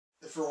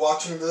if you're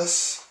watching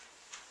this,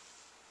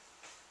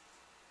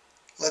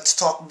 let's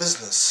talk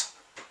business,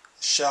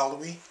 shall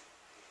we?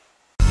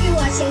 You're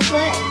watching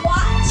Flip.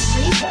 Watch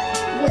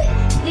Flip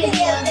with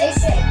Video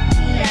Vixen.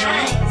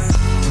 Nice.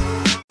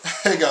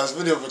 Hey guys,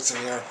 Video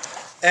Vixen here,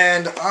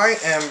 and I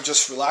am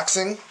just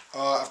relaxing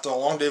after a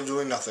long day of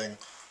doing nothing.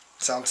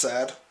 Sounds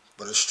sad,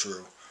 but it's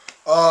true.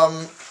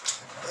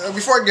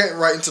 Before I get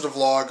right into the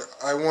vlog,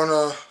 I want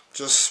to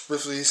just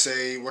briefly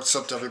say what's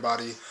up to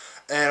everybody.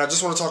 And I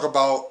just want to talk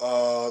about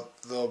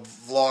the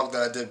vlog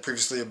that I did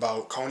previously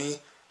about Kony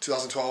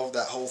 2012,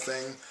 that whole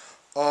thing.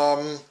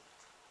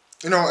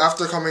 You know,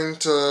 after coming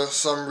to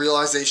some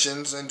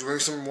realizations and doing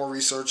some more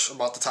research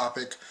about the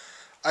topic,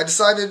 I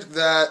decided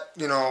that,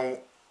 you know,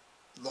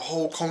 the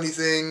whole Kony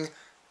thing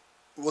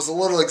was a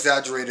little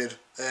exaggerated.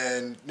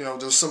 And, you know,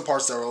 there's some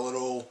parts that were a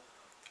little,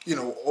 you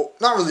know,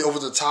 not really over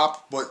the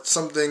top, but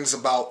some things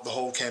about the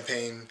whole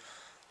campaign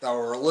that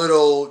were a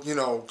little, you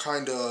know,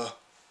 kind of,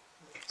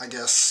 I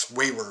guess,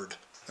 wayward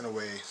in a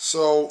way.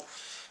 So,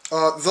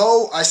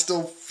 though I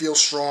still feel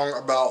strong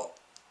about,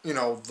 you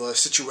know, the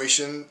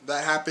situation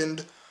that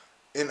happened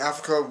in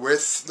Africa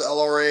with the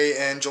LRA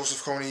and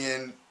Joseph Kony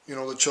and, you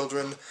know, the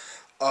children,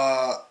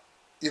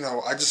 you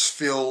know, I just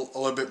feel a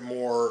little bit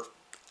more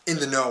in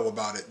the know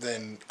about it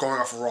than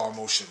going off of raw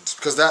emotions.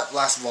 Because that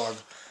last vlog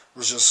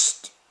was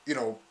just, you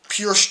know,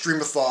 pure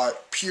stream of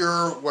thought,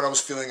 pure what I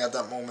was feeling at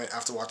that moment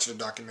after watching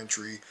the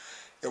documentary.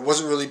 It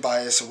wasn't really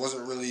biased. It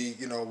wasn't really,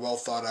 you know, well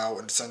thought out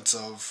in the sense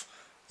of,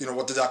 you know,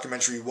 what the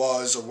documentary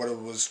was or what it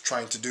was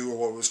trying to do or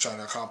what it was trying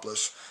to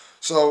accomplish.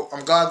 So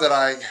I'm glad that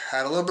I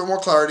had a little bit more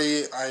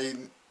clarity. I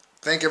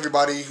thank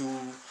everybody who,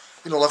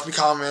 you know, left me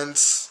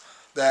comments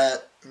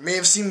that may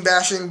have seemed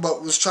bashing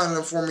but was trying to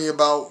inform me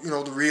about, you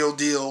know, the real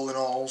deal and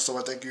all. So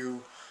I thank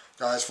you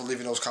guys for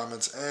leaving those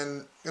comments.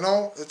 And, you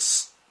know,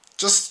 it's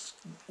just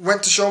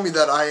went to show me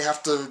that I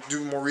have to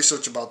do more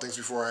research about things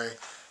before I,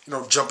 you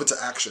know, jump into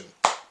action.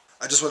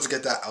 I just want to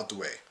get that out the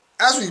way.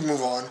 As we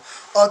move on,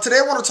 today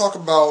I want to talk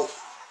about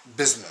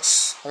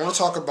business. I want to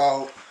talk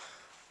about,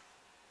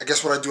 I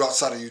guess, what I do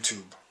outside of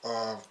YouTube.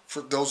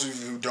 For those of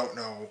you who don't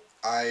know,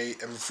 I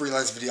am a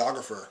freelance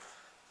videographer.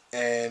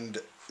 And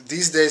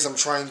these days I'm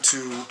trying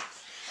to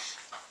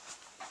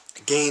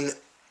gain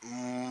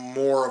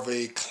more of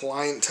a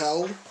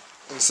clientele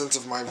in the sense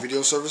of my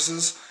video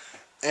services.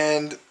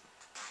 And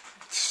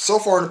so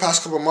far in the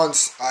past couple of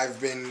months, I've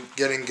been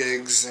getting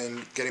gigs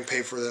and getting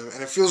paid for them.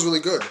 And it feels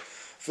really good.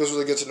 It feels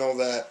really good to know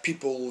that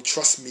people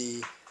trust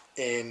me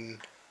in,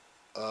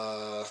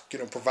 you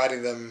know,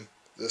 providing them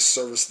the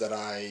service that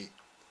I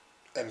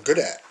am good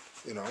at,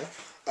 you know.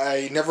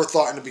 I never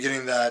thought in the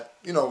beginning that,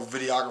 you know,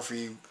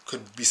 videography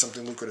could be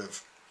something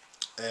lucrative.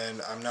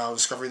 And I'm now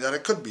discovering that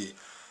it could be.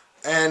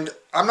 And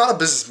I'm not a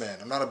businessman.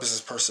 I'm not a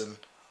business person.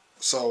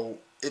 So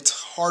it's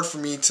hard for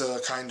me to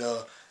kind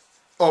of...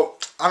 Oh,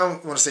 I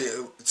don't want to say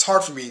it's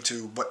hard for me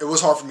to, but it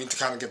was hard for me to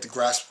kind of get the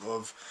grasp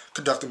of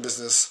conducting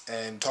business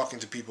and talking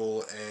to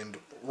people and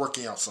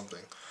working out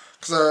something.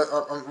 Because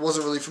I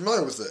wasn't really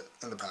familiar with it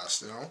in the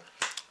past, you know.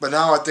 But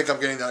now I think I'm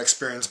getting that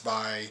experience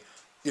by,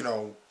 you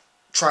know,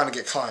 trying to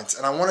get clients.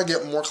 And I want to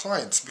get more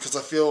clients because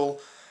I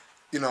feel,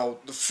 you know,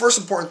 the first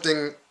important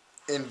thing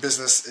in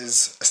business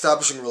is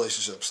establishing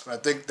relationships. And I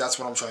think that's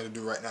what I'm trying to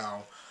do right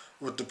now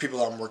with the people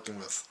that I'm working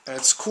with. And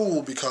it's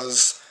cool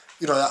because,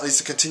 you know, that leads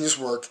to continuous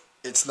work.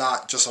 It's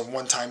not just a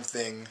one-time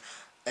thing.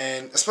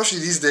 And especially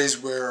these days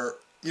where,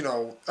 you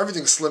know,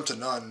 everything's slim to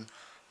none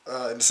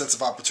in the sense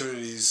of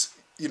opportunities,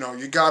 you know,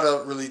 you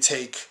gotta really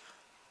take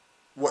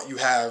what you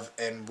have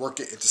and work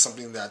it into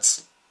something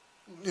that's,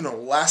 you know,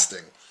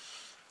 lasting.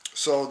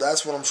 So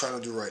that's what I'm trying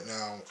to do right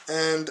now.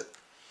 And,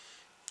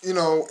 you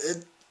know,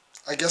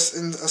 I guess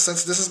in a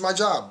sense this is my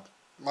job.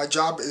 My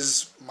job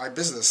is my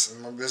business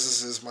and my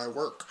business is my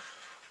work.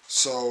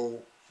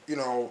 So, you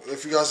know,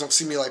 if you guys don't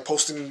see me like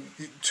posting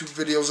YouTube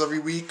videos every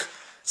week,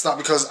 it's not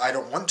because I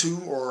don't want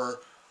to, or,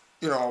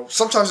 you know,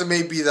 sometimes it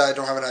may be that I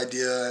don't have an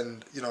idea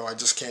and, you know, I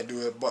just can't do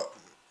it, but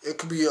it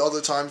could be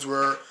other times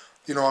where,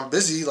 you know, I'm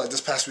busy. Like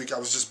this past week I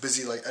was just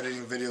busy like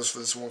editing videos for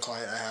this one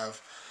client I have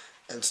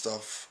and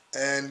stuff.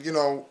 And, you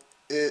know,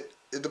 it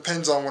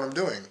depends on what I'm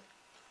doing.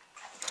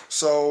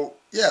 So,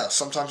 yeah,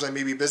 sometimes I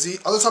may be busy.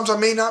 Other times I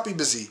may not be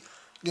busy.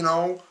 You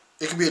know,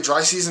 it could be a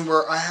dry season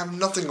where I have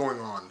nothing going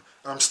on.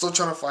 I'm still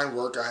trying to find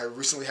work. I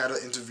recently had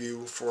an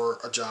interview for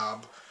a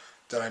job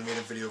that I made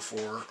a video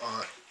for.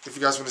 If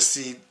you guys want to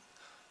see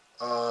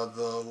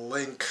the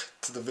link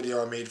to the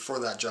video I made for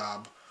that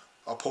job,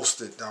 I'll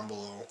post it down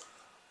below.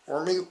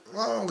 Or maybe,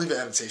 well, I'll leave an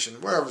annotation,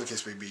 wherever the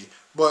case may be.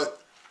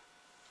 But,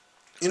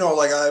 you know,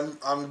 like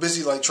I'm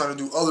busy like trying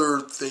to do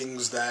other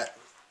things that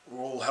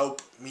will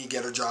help me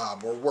get a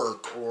job or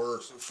work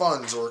or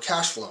funds or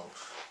cash flow.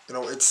 You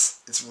know,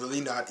 it's really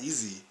not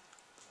easy.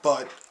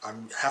 But I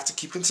have to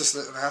keep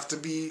consistent and I have to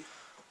be,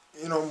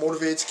 you know,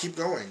 motivated to keep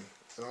going.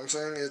 You know what I'm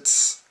saying?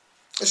 It's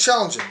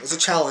challenging. It's a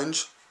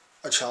challenge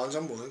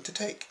I'm willing to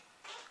take.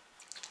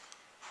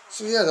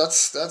 So yeah,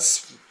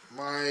 that's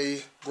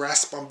my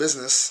grasp on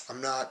business.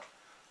 I'm not,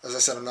 as I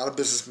said, I'm not a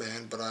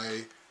businessman, but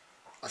I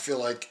I feel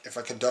like if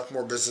I conduct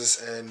more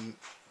business and,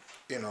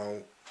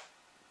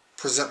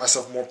 present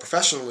myself more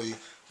professionally,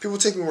 people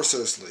take me more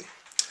seriously.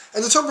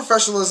 And the term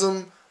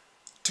professionalism,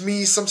 to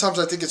me, sometimes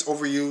I think it's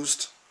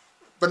overused,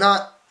 but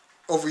not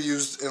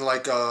overused in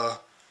like a,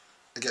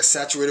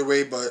 saturated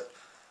way, but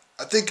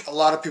I think a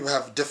lot of people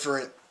have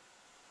different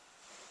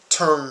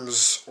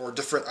terms or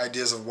different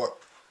ideas of what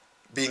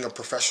being a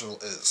professional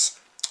is.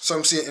 So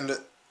I'm seeing in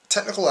the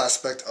technical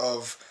aspect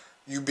of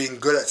you being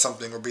good at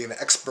something or being an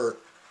expert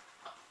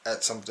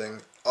at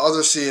something.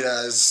 Others see it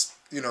as,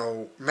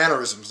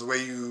 mannerisms, the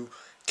way you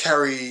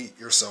carry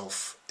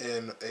yourself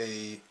in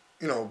a,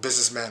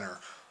 business manner.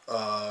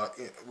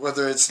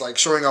 Whether it's like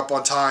showing up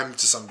on time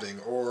to something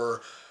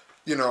or,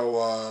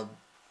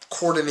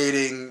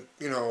 coordinating,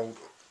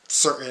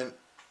 certain,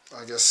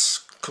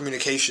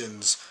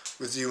 communications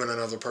with you and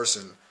another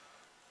person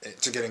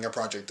to getting a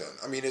project done.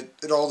 I mean,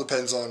 it all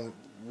depends on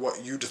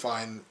what you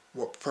define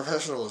what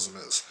professionalism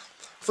is.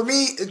 For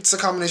me, it's a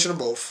combination of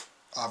both,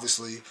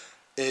 obviously.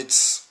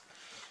 It's,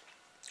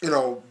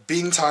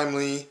 being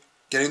timely,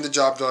 getting the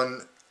job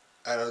done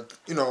at a,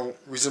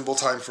 reasonable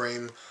time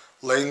frame,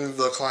 letting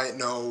the client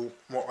know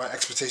what my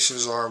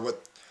expectations are,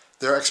 what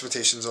their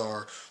expectations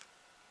are,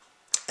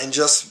 and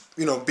just,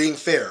 being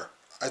fair.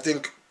 I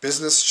think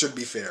business should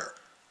be fair.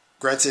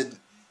 Granted,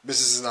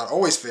 business is not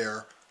always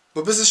fair,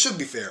 but business should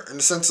be fair in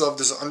the sense of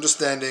there's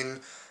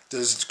understanding,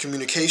 there's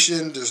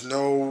communication, there's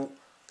no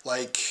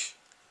things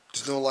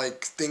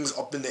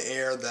up in the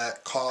air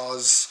that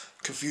cause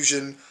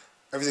confusion.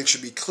 Everything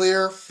should be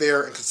clear,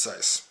 fair, and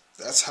concise.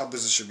 That's how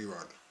business should be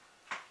run.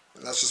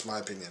 And that's just my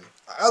opinion.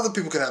 Other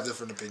people can have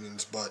different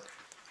opinions, but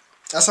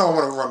that's how I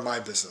want to run my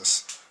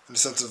business in the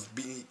sense of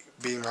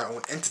being my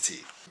own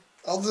entity.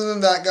 Other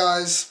than that,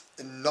 guys,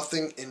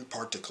 nothing in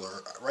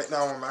particular. Right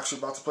now, I'm actually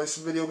about to play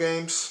some video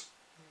games.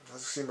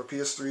 As you see, my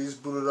PS3 is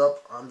booted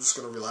up. I'm just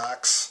going to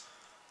relax.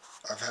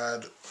 I've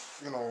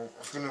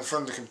been in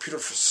front of the computer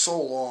for so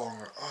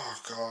long.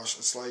 Oh, gosh.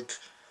 It's like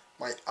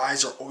my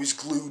eyes are always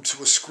glued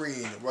to a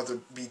screen, whether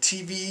it be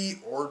TV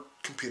or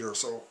computer.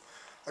 So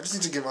I just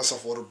need to give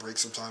myself a little break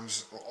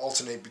sometimes,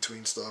 alternate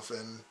between stuff,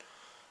 and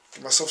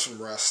give myself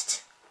some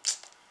rest.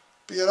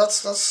 But yeah,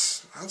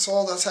 that's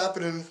all that's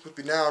happening with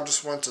me now. I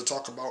just wanted to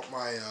talk about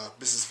my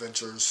business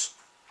ventures.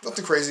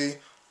 Nothing crazy.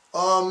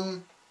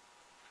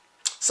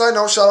 Side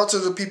note, shout out to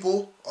the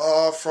people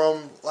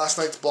from last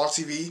night's Block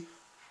TV.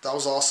 That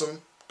was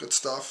awesome. Good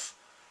stuff.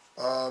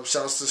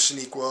 Shout outs to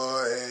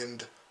Shaniqua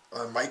and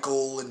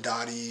Michael and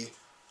Dottie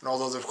and all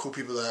the other cool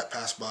people that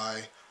passed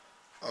by.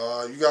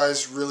 You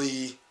guys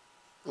really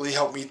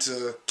helped me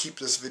to keep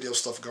this video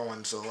stuff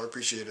going, so I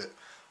appreciate it.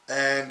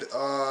 And,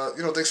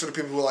 thanks for the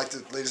people who liked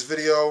the latest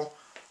video.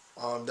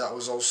 That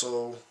was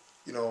also,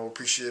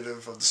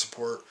 appreciative of the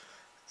support.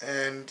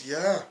 And,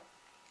 yeah,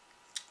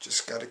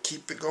 just got to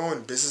keep it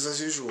going. Business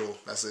as usual,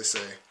 as they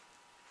say.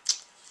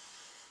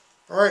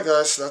 Alright,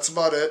 guys, that's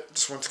about it.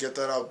 Just wanted to get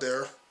that out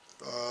there.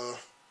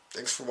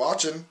 Thanks for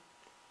watching.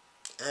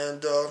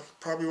 And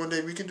probably one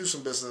day we can do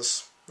some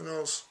business. Who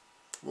knows?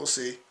 We'll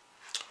see.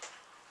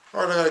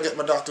 Alright, I gotta get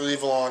my Dr.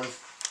 Evil on.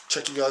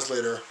 Check you guys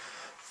later.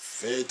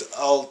 Fade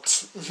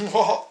out.